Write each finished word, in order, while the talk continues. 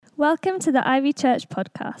Welcome to the Ivy Church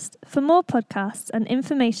podcast. For more podcasts and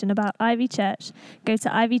information about Ivy Church, go to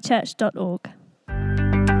ivychurch.org.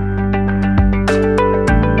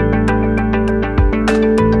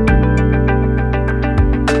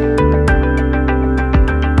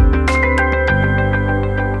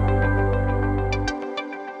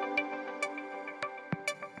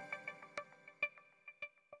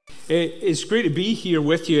 It's great to be here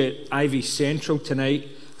with you at Ivy Central tonight.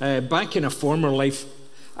 Back in a former life,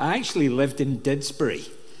 I actually lived in Didsbury,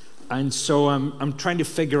 and so I'm trying to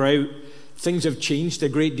figure out, things have changed a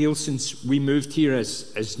great deal since we moved here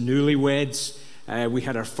as newlyweds. We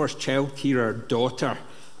had our first child here, our daughter,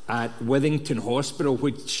 at Withington Hospital,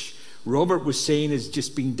 which Robert was saying has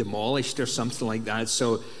just been demolished or something like that.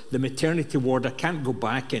 So the maternity ward, I can't go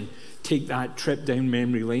back and take that trip down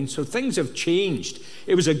memory lane. So things have changed.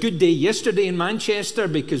 It was a good day yesterday in Manchester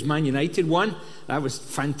because Man United won. That was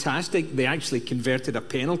fantastic. They actually converted a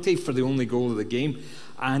penalty for the only goal of the game.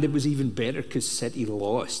 And it was even better because City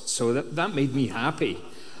lost. So that made me happy.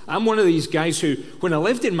 I'm one of these guys who, when I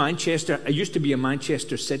lived in Manchester, I used to be a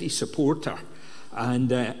Manchester City supporter.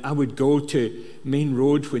 And I would go to Main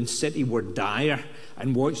Road when City were dire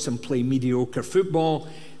and watch them play mediocre football.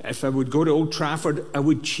 If I would go to Old Trafford, I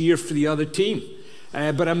would cheer for the other team.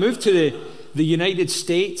 But I moved to the United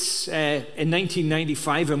States in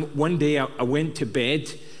 1995, and one day I went to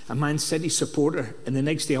bed a Man City supporter, and the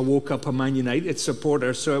next day I woke up a Man United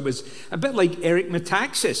supporter. So it was a bit like Eric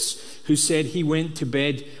Metaxas, who said he went to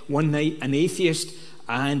bed one night an atheist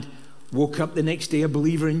and woke up the next day a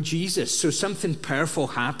believer in Jesus. So something powerful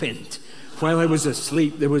happened. While I was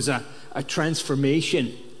asleep, there was a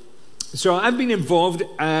transformation. So I've been involved,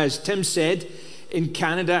 as Tim said, in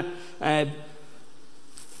Canada, in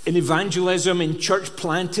evangelism, in church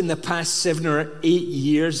plant in the past 7 or 8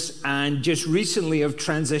 years, and just recently I've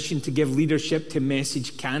transitioned to give leadership to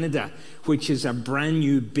Message Canada, which is a brand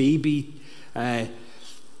new baby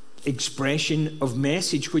expression of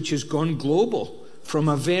Message, which has gone global. From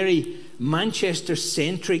a very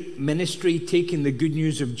Manchester-centric ministry, taking the good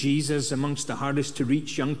news of Jesus amongst the hardest to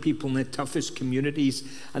reach young people in the toughest communities.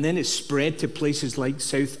 And then it's spread to places like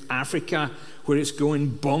South Africa, where it's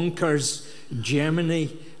going bonkers,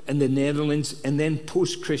 Germany and the Netherlands, and then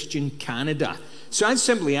post-Christian Canada. So I'd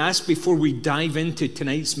simply ask, before we dive into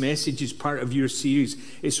tonight's message as part of your series,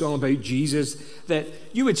 it's all about Jesus, that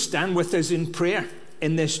you would stand with us in prayer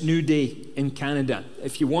in this new day in Canada.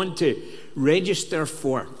 If you want to register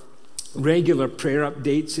for regular prayer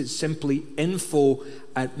updates, it's simply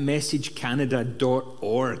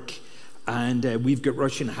info@messagecanada.org. And we've got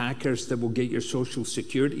Russian hackers that will get your social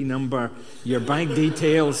security number, your bank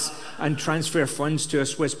details, and transfer funds to a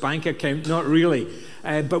Swiss bank account. Not really.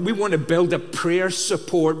 But we want to build a prayer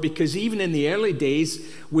support, because even in the early days,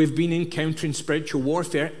 we've been encountering spiritual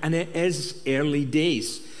warfare, and it is early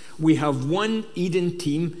days. We have one Eden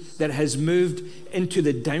team that has moved into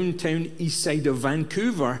the downtown east side of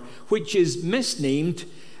Vancouver, which is misnamed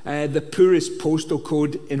the poorest postal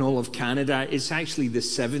code in all of Canada. It's actually the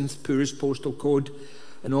 7th poorest postal code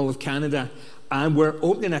in all of Canada. And we're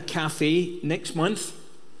opening a cafe next month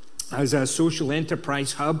as a social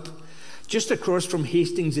enterprise hub just across from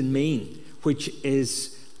Hastings in Maine, which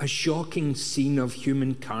is a shocking scene of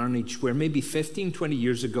human carnage, where maybe 15, 20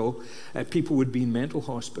 years ago, people would be in mental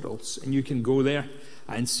hospitals. And you can go there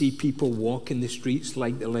and see people walk in the streets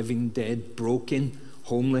like the living dead, broken,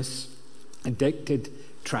 homeless, addicted,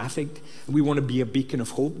 trafficked. And we want to be a beacon of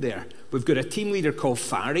hope there. We've got a team leader called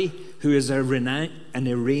Fari, who is an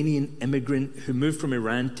Iranian immigrant who moved from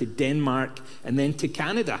Iran to Denmark and then to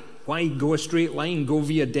Canada. Why go a straight line, go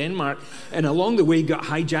via Denmark? And along the way got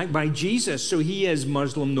hijacked by Jesus. So he is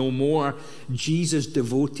Muslim no more, Jesus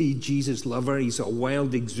devotee, Jesus lover. He's a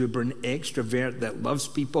wild, exuberant extrovert that loves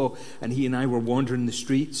people. And he and I were wandering the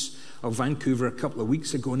streets of Vancouver a couple of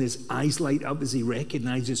weeks ago, and his eyes light up as he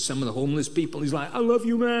recognizes some of the homeless people. He's like, "I love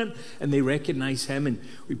you, man." And they recognize him, and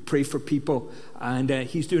we pray for people. And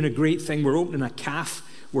he's doing a great thing. We're opening a cafe.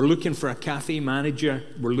 We're looking for a cafe manager.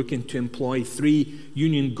 We're looking to employ 3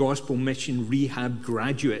 Union Gospel Mission rehab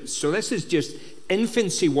graduates. So this is just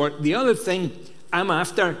infancy work. The other thing I'm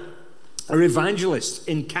after are evangelists.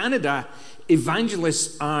 In Canada,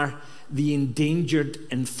 evangelists are the endangered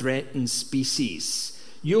and threatened species.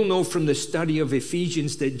 You'll know from the study of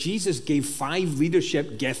Ephesians that Jesus gave 5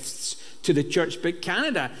 leadership gifts to the church, but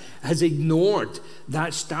Canada has ignored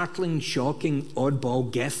that startling, shocking, oddball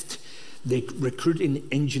gift, the recruiting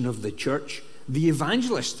engine of the church, the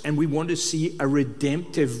evangelist. And we want to see a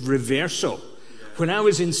redemptive reversal. When I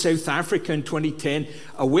was in South Africa in 2010,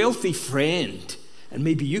 a wealthy friend and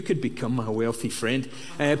maybe you could become my wealthy friend,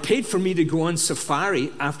 paid for me to go on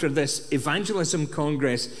safari after this evangelism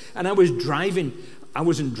congress. And I was driving. I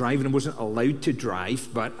wasn't driving, I wasn't allowed to drive,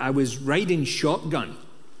 but I was riding shotgun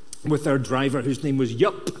with our driver, whose name was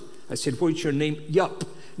Yup. I said, what's your name? Yup.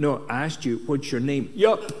 No, I asked you, what's your name?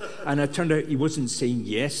 Yup. And it turned out he wasn't saying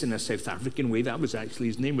yes in a South African way. That was actually,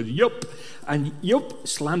 his name was Yup. And Yup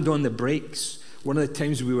slammed on the brakes one of the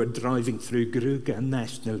times we were driving through Kruger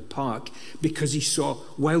National Park because he saw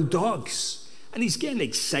wild dogs. And he's getting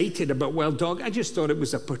excited about wild dog. I just thought it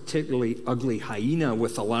was a particularly ugly hyena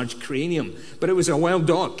with a large cranium, but it was a wild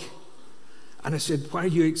dog. And I said, why are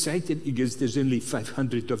you excited? He goes, there's only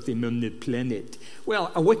 500 of them on the planet.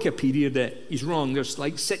 Well, I Wikipedia that he's wrong. There's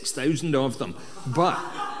like 6,000 of them. But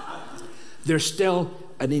they're still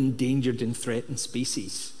an endangered and threatened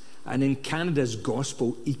species. And in Canada's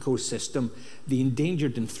gospel ecosystem, the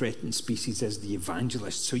endangered and threatened species is the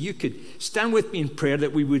evangelist. So you could stand with me in prayer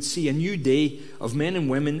that we would see a new day of men and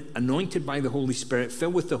women anointed by the Holy Spirit,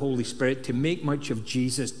 filled with the Holy Spirit, to make much of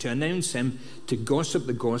Jesus, to announce him, to gossip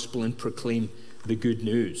the gospel and proclaim the good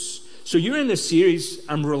news. So you're in a series,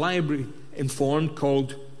 I'm reliably informed,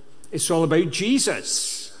 called It's All About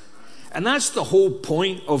Jesus. And that's the whole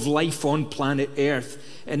point of life on planet Earth.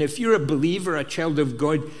 And if you're a believer, a child of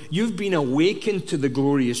God, you've been awakened to the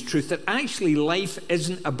glorious truth that actually life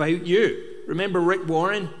isn't about you. Remember Rick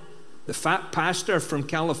Warren, the fat pastor from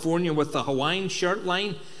California with the Hawaiian shirt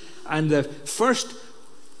line? And the first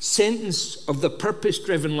sentence of the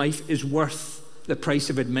purpose-driven life is worth the price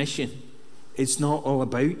of admission. It's not all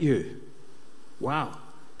about you. Wow.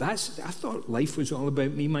 I thought life was all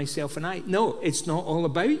about me, myself, and I. No, it's not all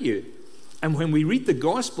about you. And when we read the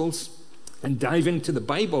Gospels and dive into the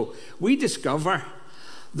Bible, we discover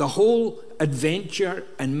the whole adventure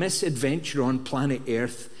and misadventure on planet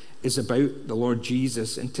Earth is about the Lord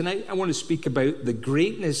Jesus. And tonight I want to speak about the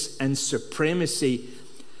greatness and supremacy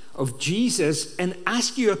of Jesus and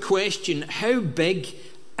ask you a question. How big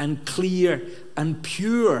and clear and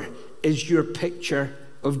pure is your picture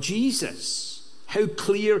of Jesus? How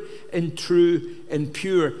clear and true and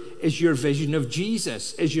pure is your vision of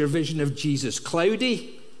Jesus? Is your vision of Jesus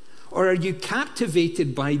cloudy? Or are you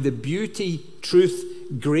captivated by the beauty, truth,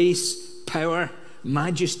 grace, power,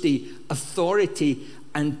 majesty, authority,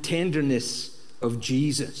 and tenderness of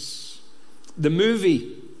Jesus? The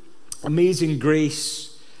movie Amazing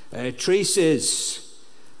Grace traces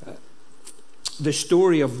the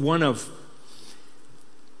story of one of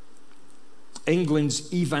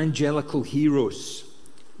England's evangelical heroes,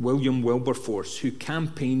 William Wilberforce, who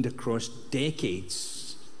campaigned across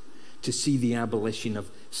decades to see the abolition of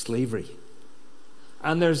slavery.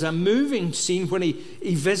 And there's a moving scene when he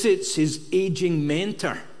visits his aging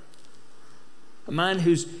mentor, a man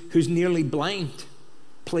who's nearly blind,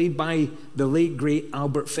 played by the late great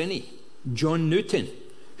Albert Finney, John Newton,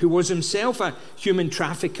 who was himself a human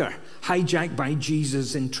trafficker, hijacked by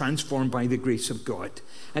Jesus and transformed by the grace of God.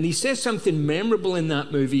 And he says something memorable in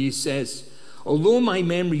that movie. He says, although my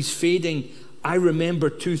memory's fading, I remember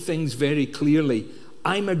two things very clearly.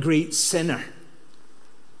 I'm a great sinner,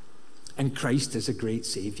 and Christ is a great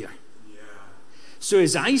Savior. Yeah. So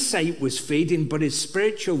his eyesight was fading, but his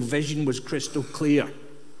spiritual vision was crystal clear.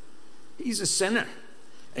 He's a sinner,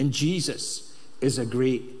 and Jesus is a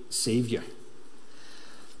great Savior.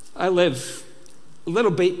 I live a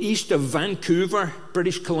little bit east of Vancouver,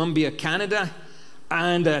 British Columbia, Canada,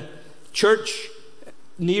 and a church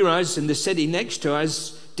near us in the city next to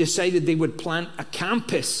us decided they would plant a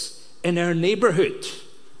campus in our neighborhood.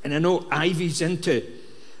 And I know Ivy's into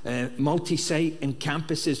multi-site and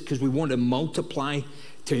campuses because we want to multiply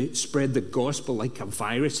to spread the gospel like a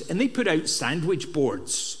virus. And they put out sandwich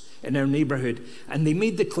boards in our neighborhood, and they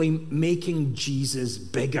made the claim, making Jesus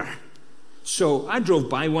bigger. So I drove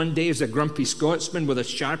by one day as a grumpy Scotsman with a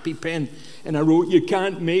Sharpie pen, and I wrote, you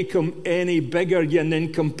can't make him any bigger, you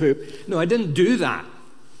nincompoop. No, I didn't do that.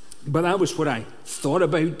 But that was what I thought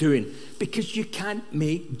about doing, because you can't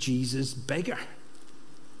make Jesus bigger.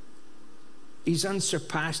 He's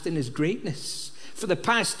unsurpassed in his greatness. For the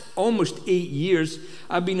past almost 8 years,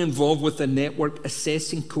 I've been involved with a network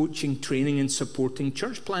assessing, coaching, training, and supporting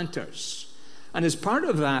church planters. And as part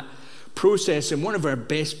of that process, and one of our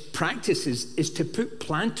best practices is to put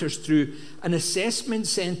planters through an assessment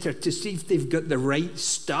center to see if they've got the right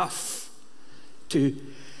stuff to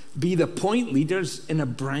be the point leaders in a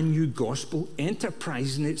brand new gospel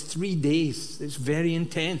enterprise. And it's 3 days. It's very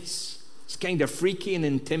intense. It's kind of freaky and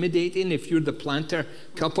intimidating if you're the planter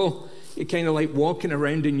couple. You're kind of like walking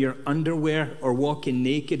around in your underwear or walking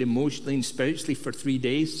naked emotionally and spiritually for 3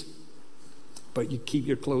 days. But you keep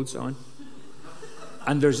your clothes on.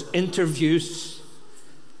 And there's interviews,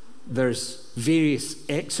 There's various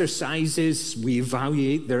exercises. We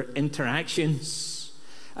evaluate their interactions.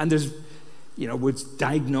 And there's, with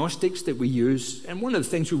diagnostics that we use. And one of the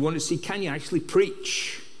things we want to see, can you actually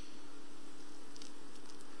preach?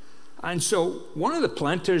 And so one of the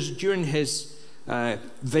planters during his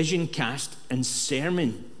vision cast and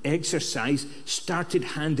sermon exercise started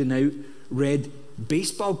handing out red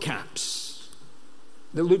baseball caps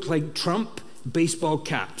that looked like Trump baseball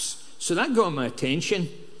caps. So that got my attention.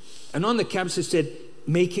 And on the caps it said,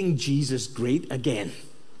 "Making Jesus Great Again."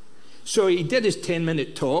 So he did his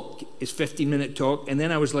 10-minute talk, his 15-minute talk, and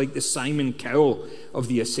then I was like the Simon Cowell of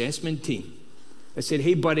the assessment team. I said,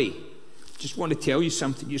 "Hey, buddy, just want to tell you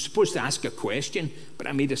something. You're supposed to ask a question, but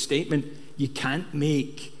I made a statement. You can't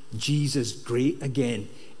make Jesus great again.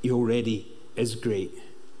 He already is great."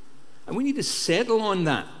 And we need to settle on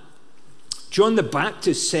that. John the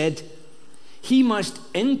Baptist said, "He must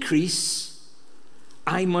increase,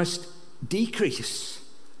 I must decrease."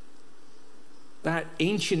 That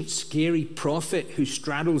ancient, scary prophet who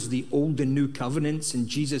straddles the old and new covenants, and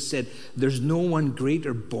Jesus said, "There's no one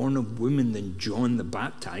greater born of woman than John the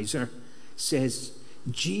Baptizer," says,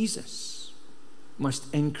 Jesus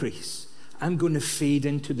must increase. I'm going to fade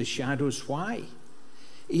into the shadows. Why?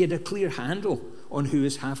 He had a clear handle on who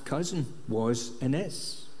his half-cousin was and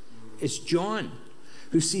is. It's John,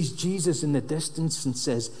 who sees Jesus in the distance and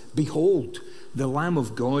says, "Behold, the Lamb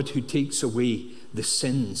of God who takes away the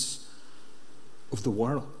sins of the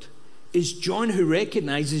world." It's John who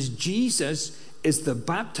recognizes Jesus is the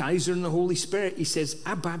baptizer in the Holy Spirit. He says,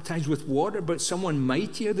 "I baptize with water, but someone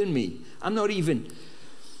mightier than me. I'm not even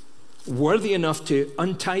worthy enough to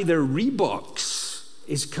untie their Reeboks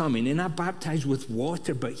is coming. And I baptize with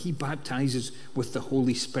water, but he baptizes with the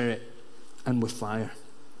Holy Spirit and with fire."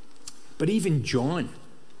 But even John,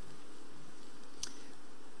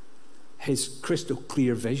 his crystal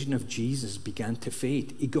clear vision of Jesus began to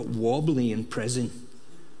fade. He got wobbly in prison.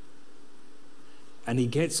 And he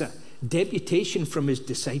gets a deputation from his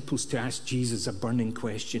disciples to ask Jesus a burning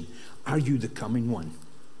question. Are you the coming one?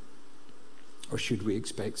 Or should we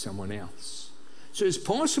expect someone else? So it's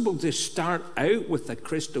possible to start out with a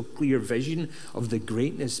crystal clear vision of the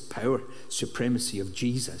greatness, power, supremacy of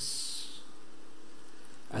Jesus,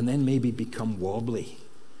 and then maybe become wobbly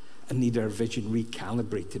and need our vision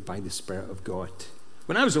recalibrated by the Spirit of God.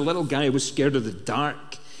 When I was a little guy, I was scared of the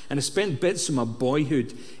dark, and I spent bits of my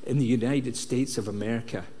boyhood in the United States of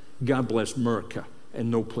America. God bless America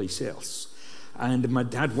and no place else. And my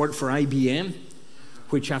dad worked for IBM,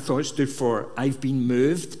 which I thought stood for I've been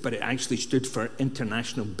moved, but it actually stood for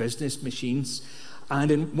International Business Machines.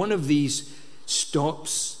 And in one of these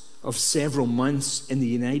stops of several months in the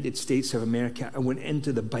United States of America, I went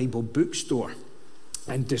into the Bible bookstore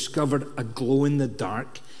and discovered a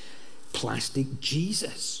glow-in-the-dark plastic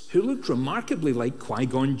Jesus who looked remarkably like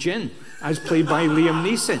Qui-Gon Jinn, as played by Liam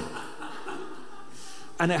Neeson.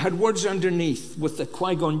 And it had words underneath with the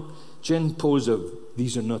Qui-Gon Jinn pose of,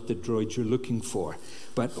 "These are not the droids you're looking for."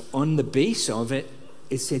 But on the base of it,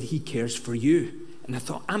 it said, "He cares for you." And I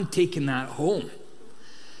thought, I'm taking that home.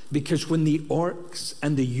 Because when the orcs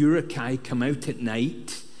and the Uruk-hai come out at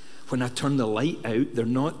night, when I turn the light out, they're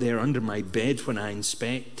not there under my bed when I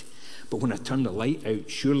inspect. But when I turn the light out,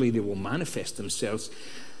 surely they will manifest themselves.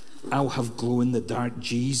 I'll have glow-in-the-dark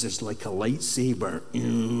Jesus like a lightsaber.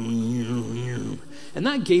 And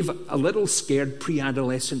that gave a little scared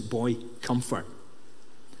pre-adolescent boy comfort.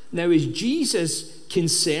 Now, is Jesus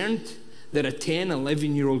concerned that a 10,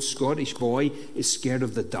 11-year-old Scottish boy is scared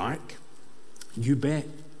of the dark? You bet.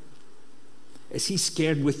 Is he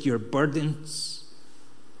scared with your burdens?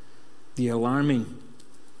 The alarming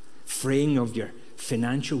fraying of your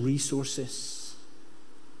financial resources?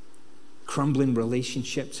 Crumbling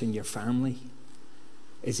relationships in your family?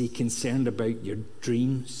 Is he concerned about your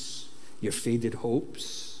dreams, your faded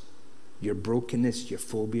hopes, your brokenness, your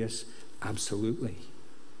phobias? Absolutely.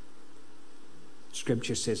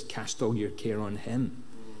 Scripture says, cast all your care on him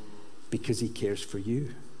because he cares for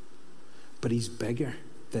you. But he's bigger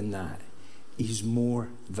than that. He's more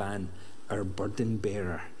than our burden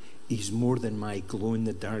bearer. He's more than my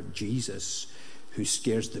glow-in-the-dark Jesus who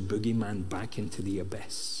scares the boogeyman back into the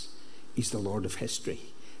abyss. He's the Lord of history,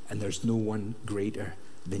 and there's no one greater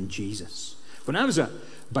than Jesus. When I was a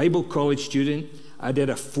Bible college student, I did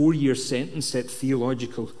a 4-year sentence at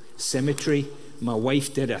Theological Seminary. My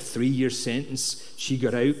wife did a 3-year sentence. She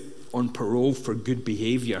got out on parole for good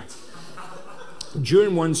behavior.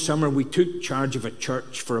 During one summer, we took charge of a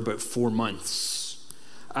church for about 4 months.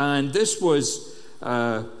 And this was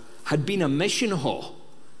had been a mission hall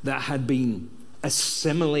that had been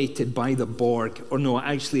assimilated by the Borg, or no,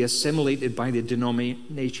 actually assimilated by the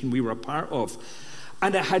denomination we were a part of.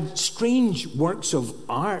 And it had strange works of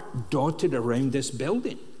art dotted around this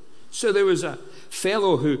building. So there was a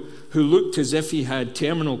fellow who looked as if he had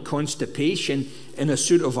terminal constipation in a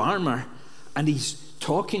suit of armor, and he's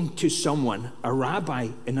talking to someone, a rabbi,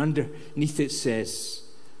 and underneath it says,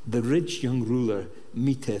 "The rich young ruler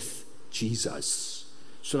meeteth Jesus."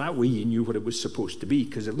 So that way you knew what it was supposed to be,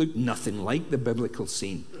 because it looked nothing like the biblical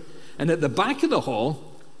scene. And at the back of the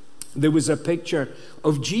hall, there was a picture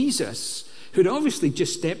of Jesus, who'd obviously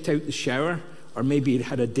just stepped out the shower, or maybe he'd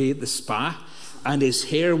had a day at the spa, and his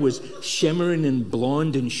hair was shimmering and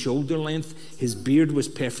blonde and shoulder length. His beard was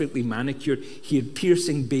perfectly manicured. He had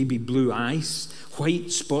piercing baby blue eyes,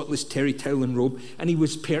 white spotless terry towel and robe, and he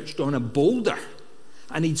was perched on a boulder.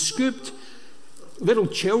 And he'd scooped little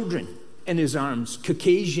children in his arms,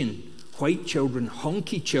 Caucasian white children,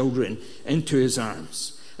 honky children, into his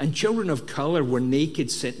arms. And children of color were naked,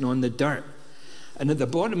 sitting on the dirt. And at the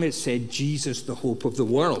bottom it said, "Jesus, the hope of the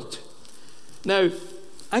world." Now,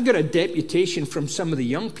 I got a deputation from some of the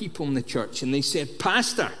young people in the church, and they said,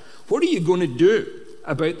 "Pastor, what are you going to do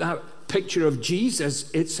about that picture of Jesus?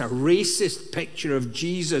 It's a racist picture of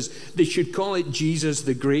Jesus. They should call it Jesus,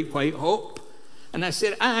 the Great White Hope." And I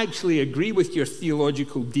said, "I actually agree with your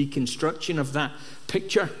theological deconstruction of that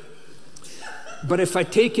picture. But if I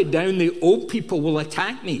take it down, the old people will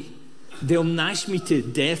attack me. They'll gnash me to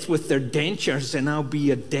death with their dentures, and I'll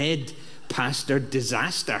be a dead pastor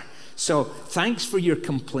disaster. So thanks for your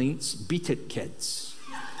complaints. Beat it, kids."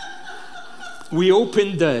 We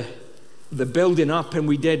opened the building up, and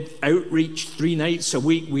we did outreach 3 nights a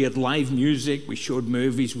week. We had live music, we showed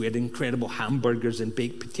movies, we had incredible hamburgers and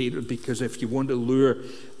baked potatoes, because if you want to lure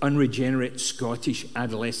unregenerate Scottish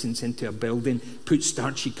adolescents into a building, put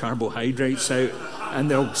starchy carbohydrates out and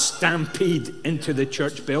they'll stampede into the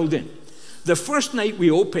church building. The first night we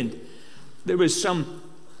opened, there was some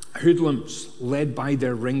hoodlums led by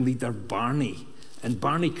their ringleader Barney. And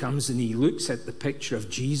Barney comes and he looks at the picture of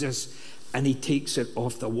Jesus and he takes it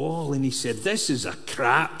off the wall and he said, "This is a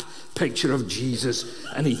crap picture of Jesus."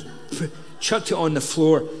 And he chucked it on the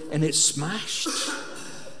floor and it smashed.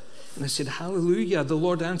 And I said, "Hallelujah, the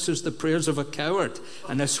Lord answers the prayers of a coward."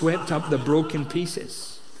 And I swept up the broken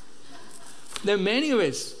pieces. Now, many of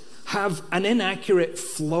us have an inaccurate,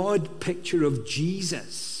 flawed picture of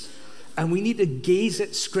Jesus. And we need to gaze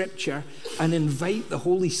at Scripture and invite the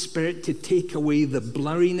Holy Spirit to take away the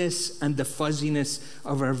blurriness and the fuzziness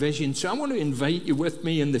of our vision. So I want to invite you with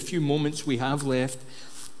me in the few moments we have left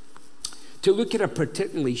to look at a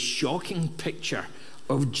particularly shocking picture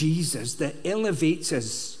of Jesus that elevates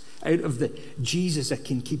us out of the Jesus I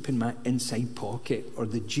can keep in my inside pocket, or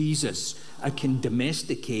the Jesus I can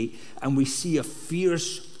domesticate, and we see a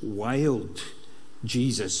fierce, wild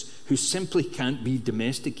Jesus who simply can't be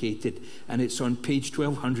domesticated. And it's on page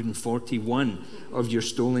 1241 of your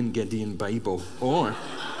stolen Gideon Bible, or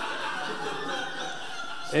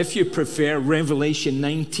if you prefer, Revelation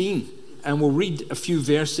 19, and we'll read a few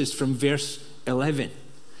verses from verse 11.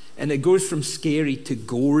 And it goes from scary to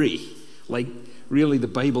gory, like really the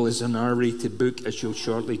Bible is an R-rated book, as you'll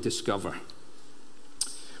shortly discover.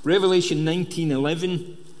 Revelation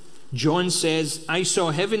 19:11. John says, "I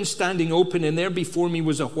saw heaven standing open, and there before me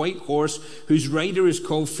was a white horse whose rider is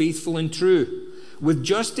called Faithful and True. With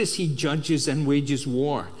justice he judges and wages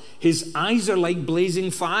war. His eyes are like blazing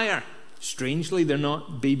fire." Strangely, they're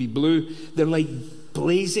not baby blue. They're like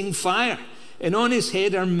blazing fire. "And on his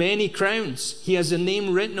head are many crowns. He has a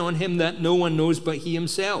name written on him that no one knows but he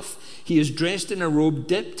himself. He is dressed in a robe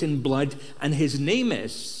dipped in blood, and his name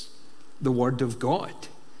is the Word of God."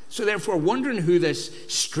 So therefore, wondering who this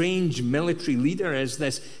strange military leader is,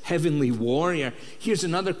 this heavenly warrior, here's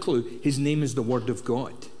another clue. His name is the Word of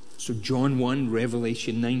God. So John 1,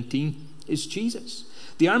 Revelation 19 is Jesus.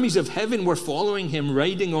 The armies of heaven were following him,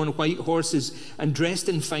 riding on white horses and dressed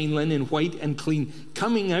in fine linen, white and clean.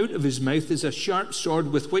 Coming out of his mouth is a sharp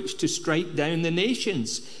sword with which to strike down the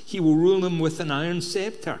nations. He will rule them with an iron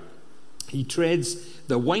scepter. He treads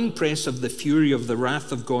the winepress of the fury of the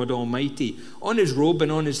wrath of God Almighty. On his robe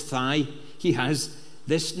and on his thigh, he has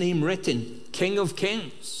this name written, King of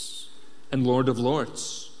Kings and Lord of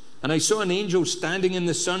Lords. And I saw an angel standing in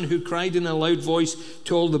the sun who cried in a loud voice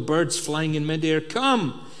to all the birds flying in midair,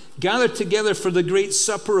 "Come, gather together for the great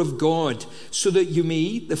supper of God, so that you may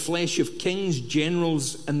eat the flesh of kings,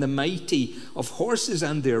 generals, and the mighty, of horses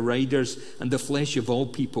and their riders, and the flesh of all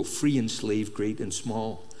people, free and slave, great and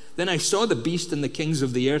small. Then I saw the beast and the kings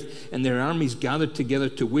of the earth and their armies gathered together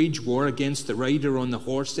to wage war against the rider on the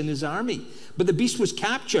horse and his army. But the beast was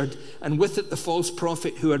captured, and with it the false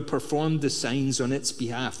prophet who had performed the signs on its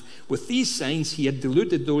behalf. With these signs he had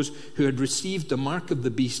deluded those who had received the mark of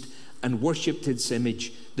the beast and worshipped its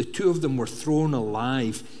image. The two of them were thrown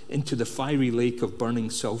alive into the fiery lake of burning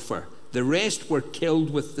sulfur. The rest were killed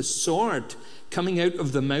with the sword coming out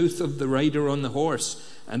of the mouth of the rider on the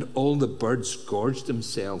horse, and all the birds gorged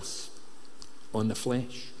themselves on the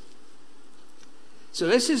flesh. So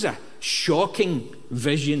this is a shocking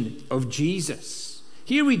vision of Jesus.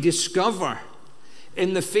 Here we discover,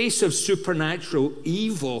 in the face of supernatural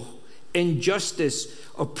evil, injustice,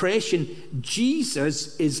 oppression,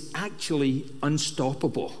 Jesus is actually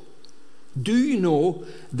unstoppable. Do you know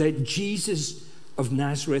that Jesus of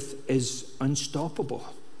Nazareth is unstoppable?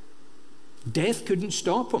 Death couldn't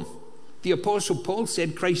stop him. The Apostle Paul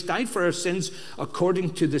said Christ died for our sins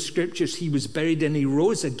according to the Scriptures. He was buried and he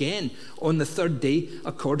rose again on the third day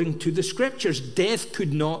according to the Scriptures. Death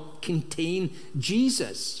could not contain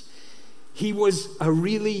Jesus. He was a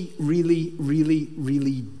really, really, really,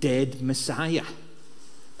 really dead Messiah.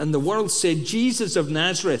 And the world said, Jesus of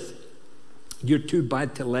Nazareth, you're too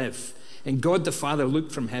bad to live. And God the Father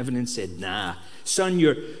looked from heaven and said, nah, son,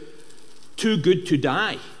 you're too good to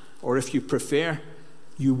die. Or if you prefer,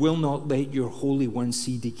 you will not let your Holy One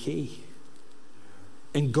see decay.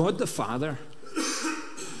 And God the Father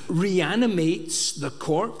reanimates the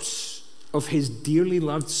corpse of his dearly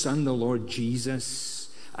loved Son, the Lord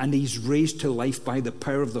Jesus, and he's raised to life by the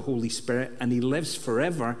power of the Holy Spirit, and he lives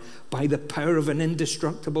forever by the power of an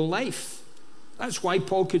indestructible life. That's why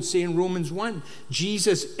Paul could say in Romans 1,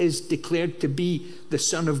 Jesus is declared to be the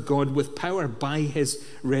Son of God with power by his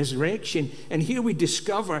resurrection. And here we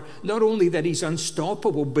discover not only that he's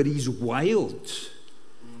unstoppable, but he's wild.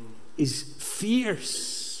 He's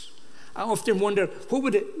fierce. I often wonder, what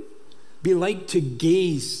would it be like to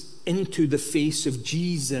gaze into the face of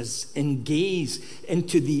Jesus and gaze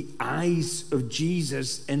into the eyes of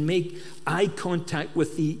Jesus and make eye contact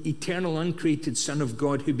with the eternal uncreated Son of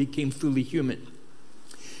God who became fully human?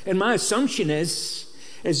 And my assumption is,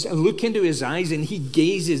 as I look into his eyes and he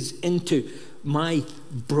gazes into my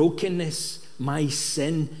brokenness, my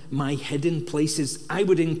sin, my hidden places, I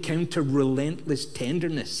would encounter relentless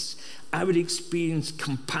tenderness. I would experience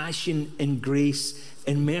compassion and grace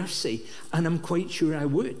and mercy. And I'm quite sure I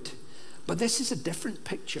would. But this is a different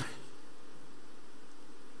picture.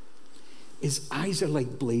 His eyes are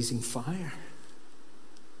like blazing fire.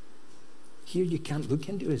 Here you can't look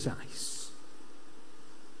into his eyes.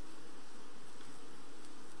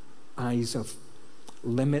 Eyes of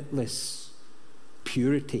limitless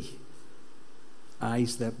purity.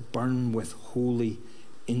 Eyes that burn with holy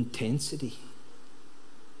intensity.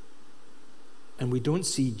 And we don't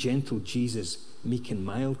see gentle Jesus, meek and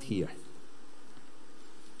mild here.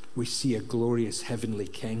 We see a glorious heavenly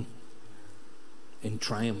King in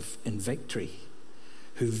triumph and victory,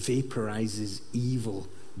 who vaporizes evil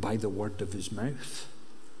by the word of his mouth.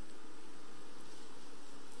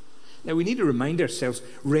 Now we need to remind ourselves,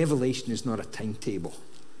 Revelation is not a timetable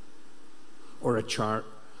or a chart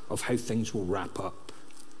of how things will wrap up.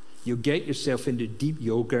 You'll get yourself into deep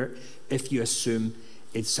yogurt if you assume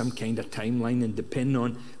it's some kind of timeline, and depending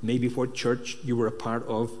on maybe what church you were a part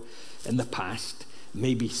of in the past,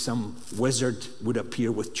 maybe some wizard would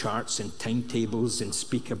appear with charts and timetables and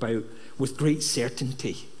speak about, with great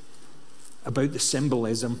certainty, about the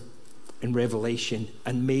symbolism in Revelation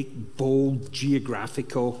and make bold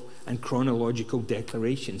geographical and chronological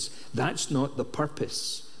declarations. That's not the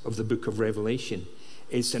purpose of the book of Revelation.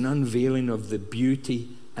 It's an unveiling of the beauty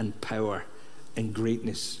and power and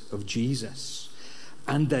greatness of Jesus.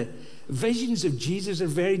 And the visions of Jesus are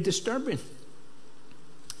very disturbing.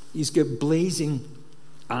 He's got blazing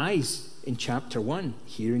eyes in chapter 1.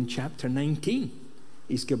 Here in chapter 19,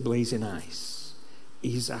 he's got blazing eyes.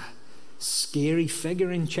 He's a scary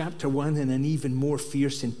figure in chapter 1 and an even more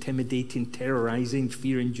fierce, intimidating, terrorizing,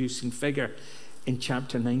 fear-inducing figure in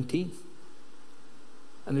chapter 19.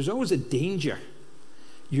 And there's always a danger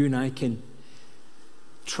you and I can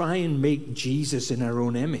try and make Jesus in our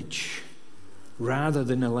own image rather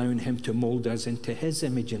than allowing him to mold us into his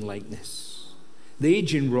image and likeness. The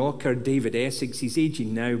aging rocker David Essex, he's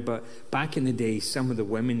aging now, but back in the day, some of the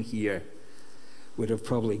women here would have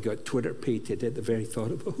probably got Twitter pated at the very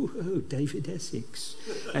thought of, oh, David Essex.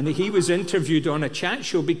 And he was interviewed on a chat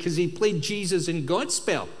show because he played Jesus in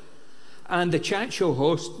Godspell. And the chat show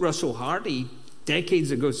host, Russell Hardy, decades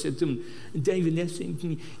ago said to him, David Essex,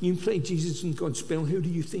 you played Jesus in Godspell, who do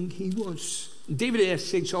you think he was? David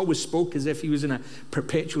Essex always spoke as if he was in a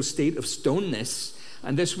perpetual state of stoneness.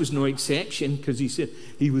 And this was no exception, because he said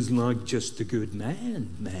he was not just a good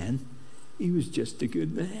man. He was just a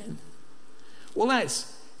good man. Well,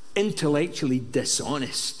 that's intellectually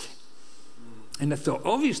dishonest. And I thought,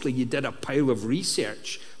 obviously you did a pile of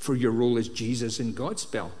research for your role as Jesus in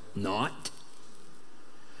Godspell. Not.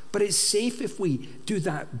 But it's safe if we do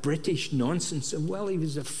that British nonsense of, well, he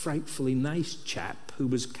was a frightfully nice chap who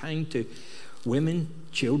was kind to women,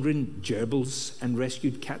 children, gerbils, and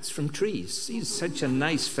rescued cats from trees. He's such a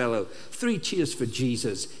nice fellow. 3 cheers for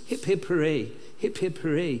Jesus. Hip, hip, hooray. Hip, hip,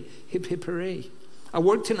 hooray. Hip, hip, hooray. I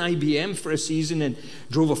worked in IBM for a season and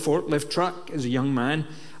drove a forklift truck as a young man.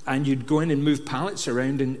 And you'd go in and move pallets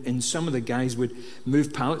around, and some of the guys would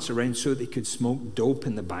move pallets around so they could smoke dope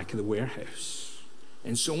in the back of the warehouse.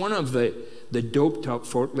 And so one of the doped-up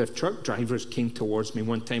forklift truck drivers came towards me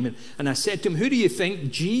one time, and I said to him, "Who do you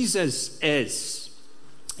think Jesus is?"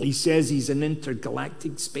 He says he's an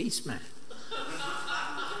intergalactic spaceman.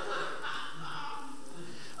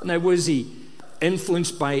 Now, was he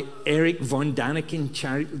influenced by Eric von Daniken,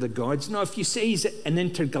 Chariot of the Gods? No, if you say he's an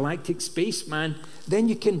intergalactic spaceman, then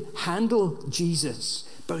you can handle Jesus.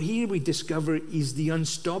 But here we discover he's the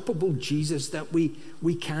unstoppable Jesus that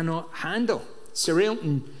we cannot handle. Sir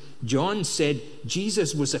Elton John said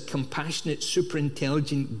Jesus was a compassionate, super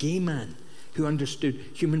intelligent gay man who understood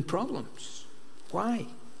human problems. Why?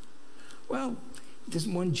 Well, he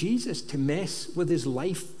doesn't want Jesus to mess with his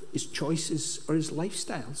life, his choices, or his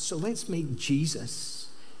lifestyle. So let's make Jesus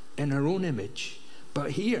in our own image.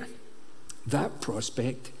 But here, that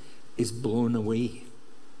prospect is blown away.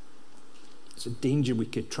 It's a danger we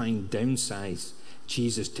could try and downsize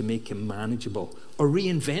Jesus to make him manageable, or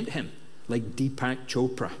reinvent him like Deepak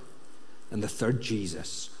Chopra and the third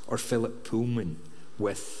Jesus, or Philip Pullman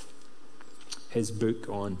with his book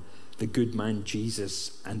on the good man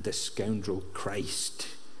Jesus and the scoundrel Christ.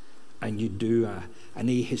 And you do an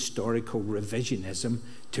ahistorical revisionism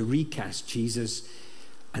to recast Jesus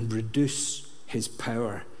and reduce his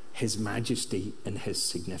power, his majesty, and his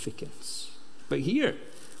significance. But here,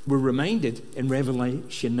 we're reminded in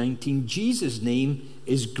Revelation 19, Jesus' name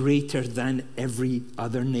is greater than every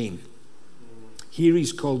other name. Here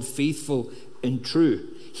he's called faithful and true.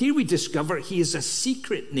 Here we discover he is a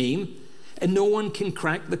secret name and no one can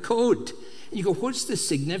crack the code. And you go, what's the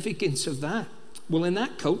significance of that? Well, in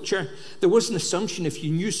that culture, there was an assumption if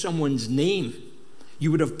you knew someone's name,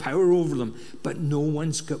 you would have power over them. But no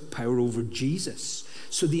one's got power over Jesus.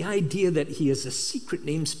 So the idea that he has a secret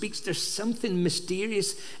name speaks there's something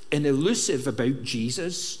mysterious and elusive about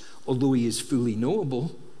Jesus, although he is fully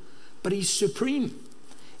knowable, but he's supreme.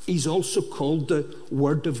 He's also called the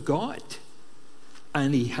Word of God.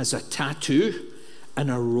 And he has a tattoo and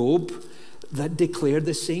a robe that declare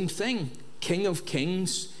the same thing. King of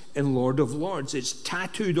Kings and Lord of Lords. It's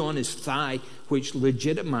tattooed on his thigh, which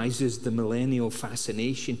legitimizes the millennial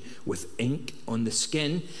fascination with ink on the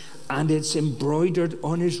skin. And it's embroidered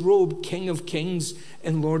on his robe, King of Kings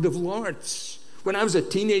and Lord of Lords. When I was a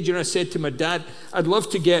teenager, I said to my dad, I'd love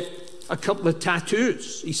to get a couple of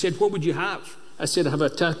tattoos. He said, what would you have? I said, I have a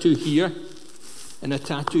tattoo here and a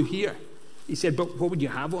tattoo here. He said, but what would you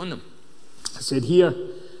have on them? I said, here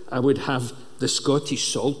I would have the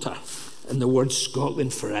Scottish Psalter and the word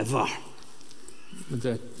Scotland forever. And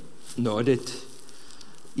I nodded,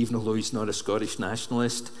 even although he's not a Scottish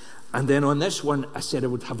nationalist. And then on this one, I said I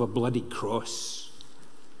would have a bloody cross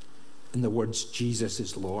and the words, Jesus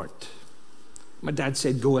is Lord. My dad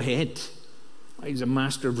said, go ahead. He's a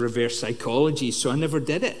master of reverse psychology, so I never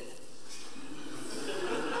did it.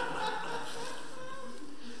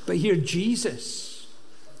 But here Jesus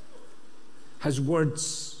has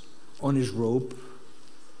words on his robe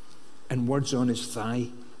and words on his thigh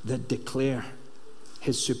that declare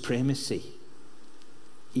his supremacy.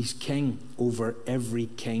 He's king over every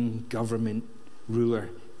king, government, ruler,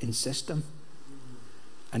 and system.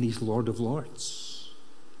 And he's Lord of Lords.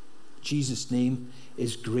 Jesus' name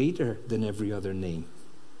is greater than every other name.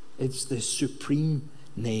 It's the supreme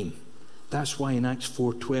name. That's why in Acts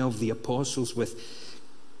 4:12, the apostles with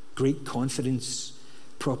great confidence,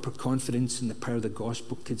 proper confidence in the power of the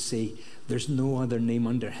gospel could say, there's no other name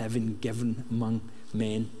under heaven given among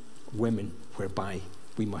men, women, whereby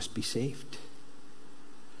we must be saved.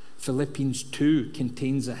 Philippians 2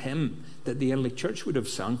 contains a hymn that the early church would have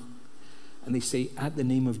sung. And they say, at the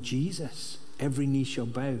name of Jesus, every knee shall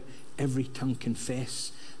bow, every tongue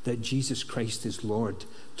confess that Jesus Christ is Lord,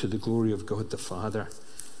 to the glory of God the Father.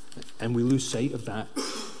 And we lose sight of that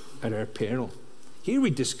at our peril. Here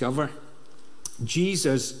we discover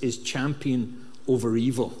Jesus is champion over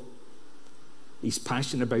evil. He's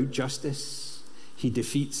passionate about justice. He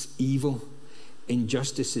defeats evil.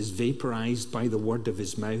 Injustice is vaporized by the word of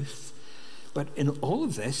his mouth. But in all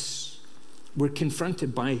of this, we're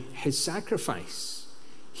confronted by his sacrifice.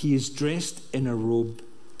 He is dressed in a robe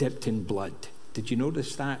dipped in blood. Did you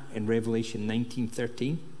notice that in Revelation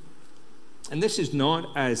 19:13? And this is not,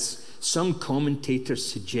 as some commentators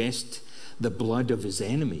suggest, the blood of his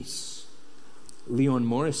enemies. Leon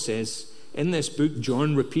Morris says, in this book,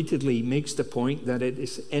 John repeatedly makes the point that it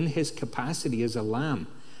is in his capacity as a lamb,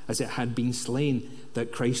 as it had been slain,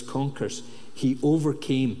 that Christ conquers. He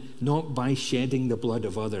overcame not by shedding the blood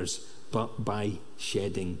of others, but by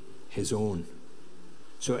shedding his own.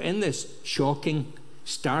 So in this shocking,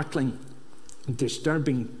 startling,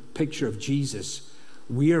 disturbing picture of Jesus,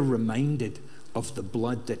 we are reminded of the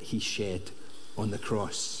blood that he shed on the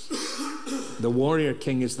cross. The warrior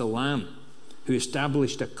king is the Lamb who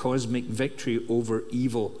established a cosmic victory over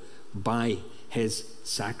evil by his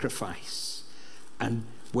sacrifice, and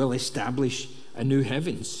will establish a new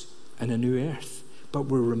heavens and a new earth. But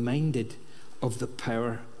we're reminded of the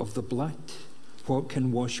power of the blood. What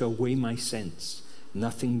can wash away my sins?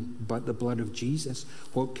 Nothing but the blood of Jesus.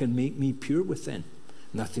 What can make me pure within?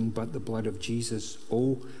 Nothing but the blood of Jesus.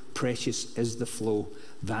 Oh, precious is the flow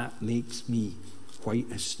that makes me white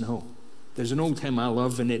as snow. There's an old hymn I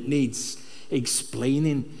love, and it needs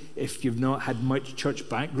explaining if you've not had much church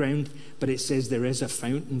background, but it says, there is a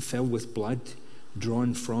fountain filled with blood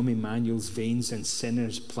drawn from Emmanuel's veins, and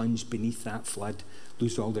sinners plunged beneath that flood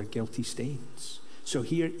lose all their guilty stains. So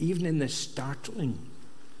here, even in this startling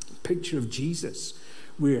picture of Jesus,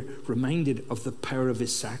 we're reminded of the power of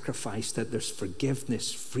his sacrifice, that there's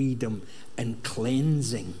forgiveness, freedom, and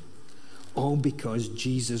cleansing, all because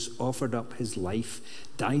Jesus offered up his life,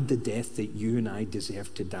 died the death that you and I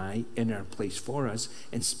deserve to die in our place for us,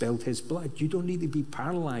 and spilled his blood. You don't need to be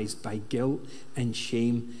paralyzed by guilt and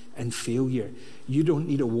shame and failure. You don't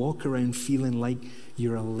need to walk around feeling like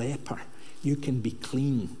you're a leper. You can be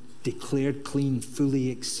clean, declared clean,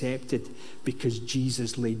 fully accepted, because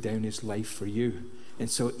Jesus laid down his life for you. And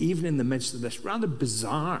so even in the midst of this rather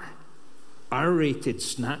bizarre, R-rated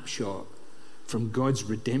snapshot from God's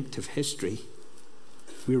redemptive history,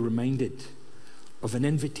 we're reminded of an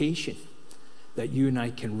invitation that you and I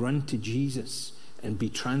can run to Jesus and be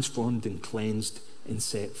transformed and cleansed and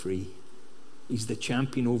set free. He's the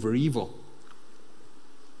champion over evil,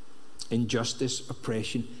 injustice,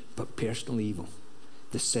 oppression, but personal evil,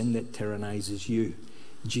 the sin that tyrannizes you.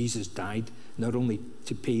 Jesus died not only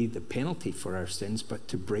to pay the penalty for our sins, but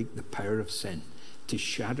to break the power of sin, to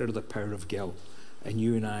shatter the power of guilt. And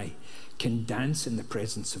you and I can dance in the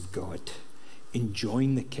presence of God,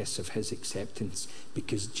 enjoying the kiss of his acceptance,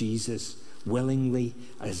 because Jesus willingly,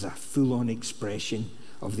 as a full-on expression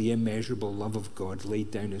of the immeasurable love of God,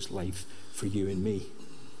 laid down his life for you and me.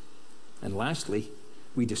 And lastly,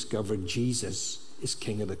 we discovered Jesus is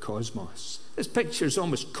King of the cosmos. This picture is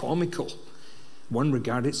almost comical. One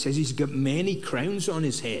regard, it says he's got many crowns on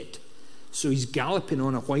his head. So he's galloping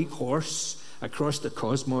on a white horse across the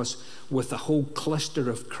cosmos with a whole cluster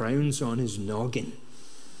of crowns on his noggin.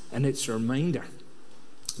 And it's a reminder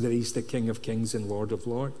that he's the King of Kings and Lord of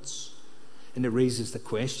Lords. And it raises the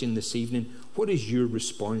question this evening, what is your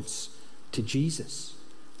response to Jesus?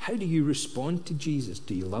 How do you respond to Jesus?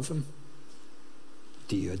 Do you love him?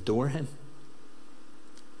 Do you adore him?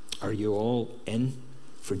 Are you all in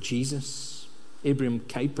for Jesus? Abraham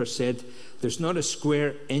Kuyper said, there's not a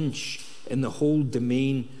square inch in the whole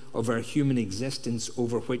domain of our human existence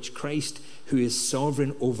over which Christ, who is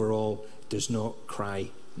sovereign over all, does not cry,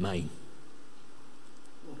 mine.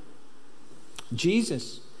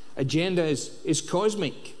 Jesus' agenda is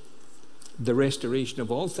cosmic, the restoration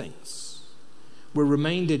of all things. We're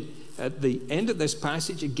reminded at the end of this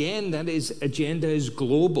passage again that his agenda is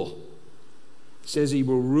global. It says he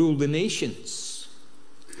will rule the nations,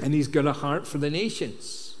 and he's got a heart for the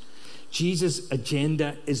nations. Jesus'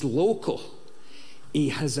 agenda is local. He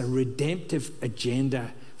has a redemptive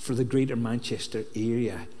agenda for the Greater Manchester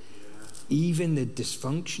area, even the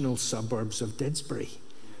dysfunctional suburbs of Didsbury.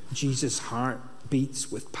 Jesus' heart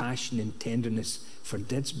beats with passion and tenderness for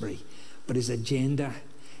Didsbury, but his agenda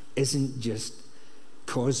isn't just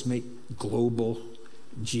cosmic, global,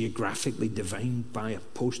 geographically defined by a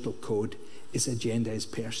postal code. His agenda is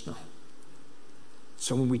personal.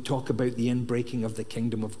 So when we talk about the inbreaking of the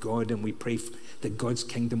kingdom of God and we pray that God's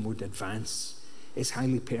kingdom would advance, it's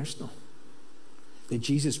highly personal. That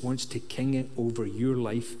Jesus wants to king it over your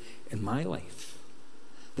life and my life.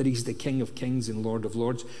 That he's the King of Kings and Lord of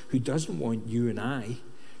Lords, who doesn't want you and I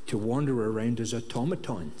to wander around as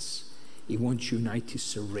automatons. He wants you and I to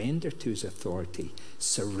surrender to his authority,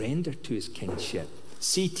 surrender to his kingship.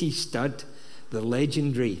 C.T. Studd, the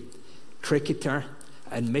legendary cricketer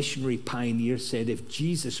and missionary pioneer, said, if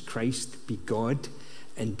Jesus Christ be God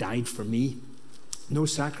and died for me, no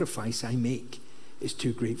sacrifice I make is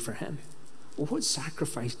too great for him. Well, what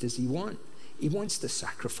sacrifice does he want? He wants the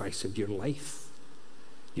sacrifice of your life,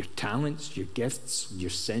 your talents, your gifts, your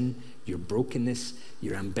sin, your brokenness,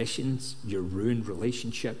 your ambitions, your ruined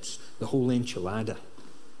relationships, the whole enchilada.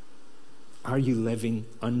 Are you living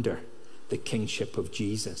under the kingship of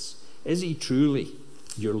Jesus? Is he truly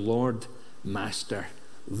your Lord, Master,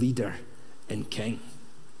 Leader, and King?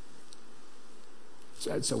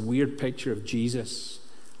 So it's a weird picture of Jesus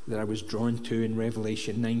that I was drawn to in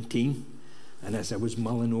Revelation 19. And as I was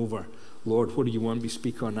mulling over, Lord, what do you want me to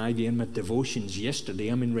speak on, Ivy? In my devotions yesterday,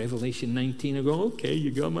 I'm in Revelation 19. I go, okay,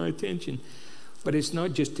 you got my attention. But it's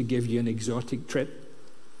not just to give you an exotic trip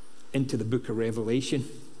into the book of Revelation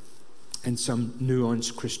and some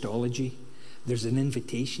nuanced Christology. There's an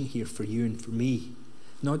invitation here for you and for me,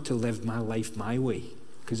 not to live my life my way,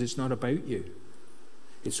 because it's not about you.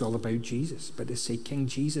 It's all about Jesus. But to say, King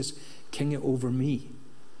Jesus, king it over me.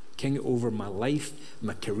 King it over my life,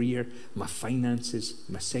 my career, my finances,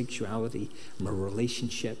 my sexuality, my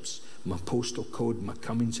relationships, my postal code, my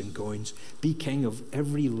comings and goings. Be king of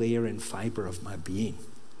every layer and fiber of my being.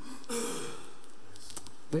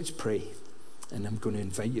 Let's pray. And I'm going to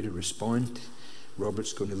invite you to respond.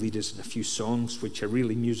 Robert's going to lead us in a few songs, which are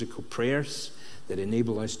really musical prayers that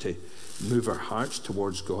enable us to move our hearts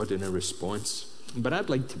towards God in a response. But I'd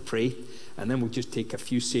like to pray, and then we'll just take a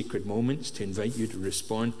few sacred moments to invite you to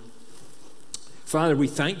respond. Father, we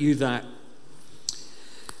thank you that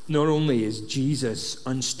not only is Jesus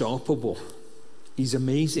unstoppable, he's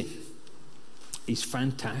amazing, he's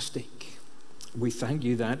fantastic. We thank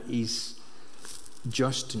you that he's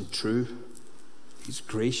just and true, he's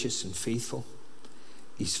gracious and faithful,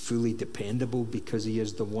 he's fully dependable because he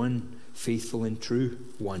is the one faithful and true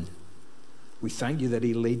one. We thank you that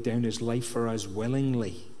he laid down his life for us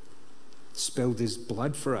willingly, spilled his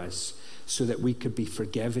blood for us so that we could be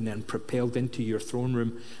forgiven and propelled into your throne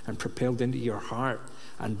room and propelled into your heart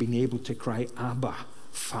and being able to cry, Abba,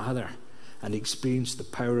 Father, and experience the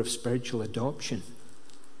power of spiritual adoption.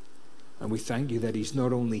 And we thank you that he's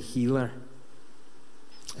not only healer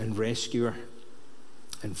and rescuer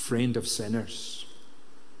and friend of sinners,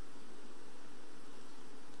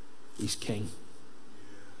 he's King.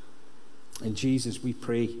 And Jesus, we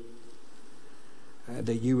pray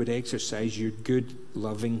that you would exercise your good,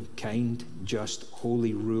 loving, kind, just,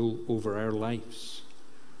 holy rule over our lives.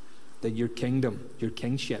 That your kingdom, your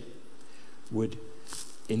kingship would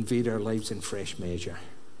invade our lives in fresh measure.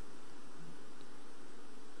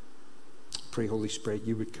 Pray, Holy Spirit,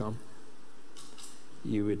 you would come.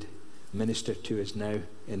 You would minister to us now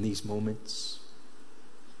in these moments.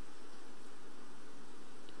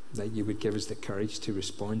 That you would give us the courage to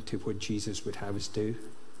respond to what Jesus would have us do.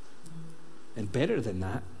 And better than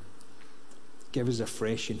that, give us a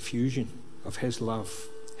fresh infusion of his love,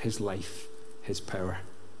 his life, his power.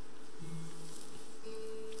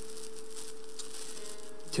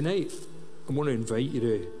 Tonight, I want to invite you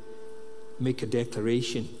to make a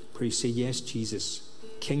declaration where you say, yes, Jesus,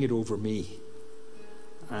 king it over me.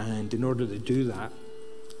 And in order to do that,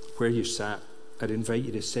 where you sat, I'd invite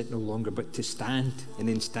you to sit no longer, but to stand. And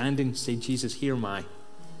in standing, say, Jesus, here am I.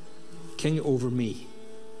 King it over me.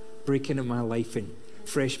 Break into my life in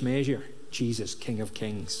fresh measure. Jesus, King of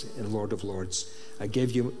Kings and Lord of Lords. I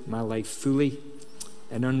give you my life fully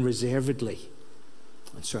and unreservedly.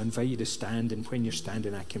 And so I invite you to stand, and when you're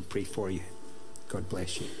standing, I can pray for you. God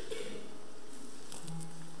bless you.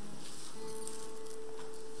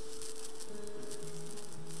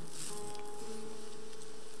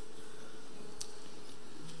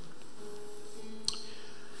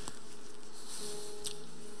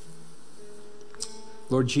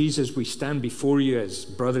 Lord Jesus, we stand before you as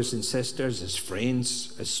brothers and sisters, as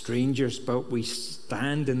friends, as strangers, but we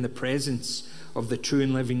stand in the presence of the true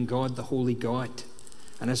and living God, the holy God.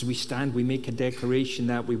 And as we stand, we make a declaration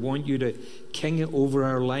that we want you to king it over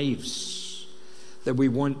our lives, that we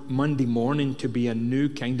want Monday morning to be a new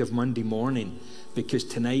kind of Monday morning, because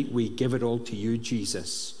tonight we give it all to you,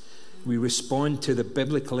 Jesus. We respond to the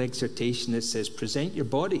biblical exhortation that says, present your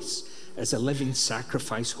bodies as a living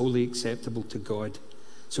sacrifice, wholly acceptable to God.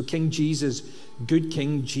 So King Jesus, good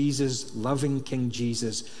King Jesus, loving King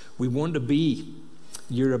Jesus, we want to be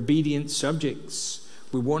your obedient subjects.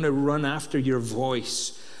 We want to run after your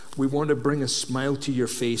voice. We want to bring a smile to your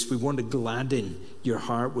face. We want to gladden your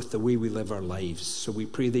heart with the way we live our lives. So we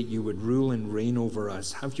pray that you would rule and reign over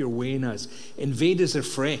us. Have your way in us. Invade us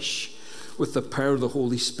afresh with the power of the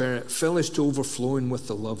Holy Spirit. Fill us to overflowing with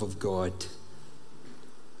the love of God.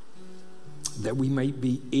 that we might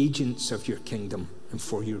be agents of your kingdom and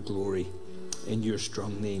for your glory. In your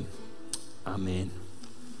strong name. Amen.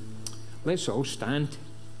 Let's all stand,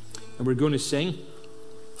 and we're going to sing.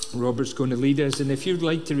 Robert's going to lead us, and if you'd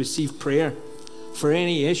like to receive prayer for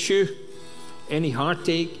any issue, any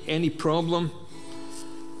heartache, any problem,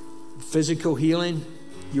 physical healing,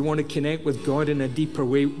 you want to connect with God in a deeper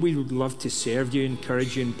way, we would love to serve you,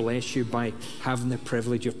 encourage you, and bless you by having the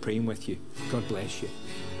privilege of praying with you. God bless you.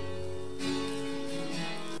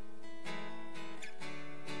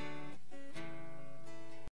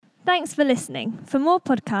 Thanks for listening. For more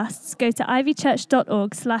podcasts, go to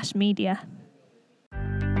ivychurch.org/media.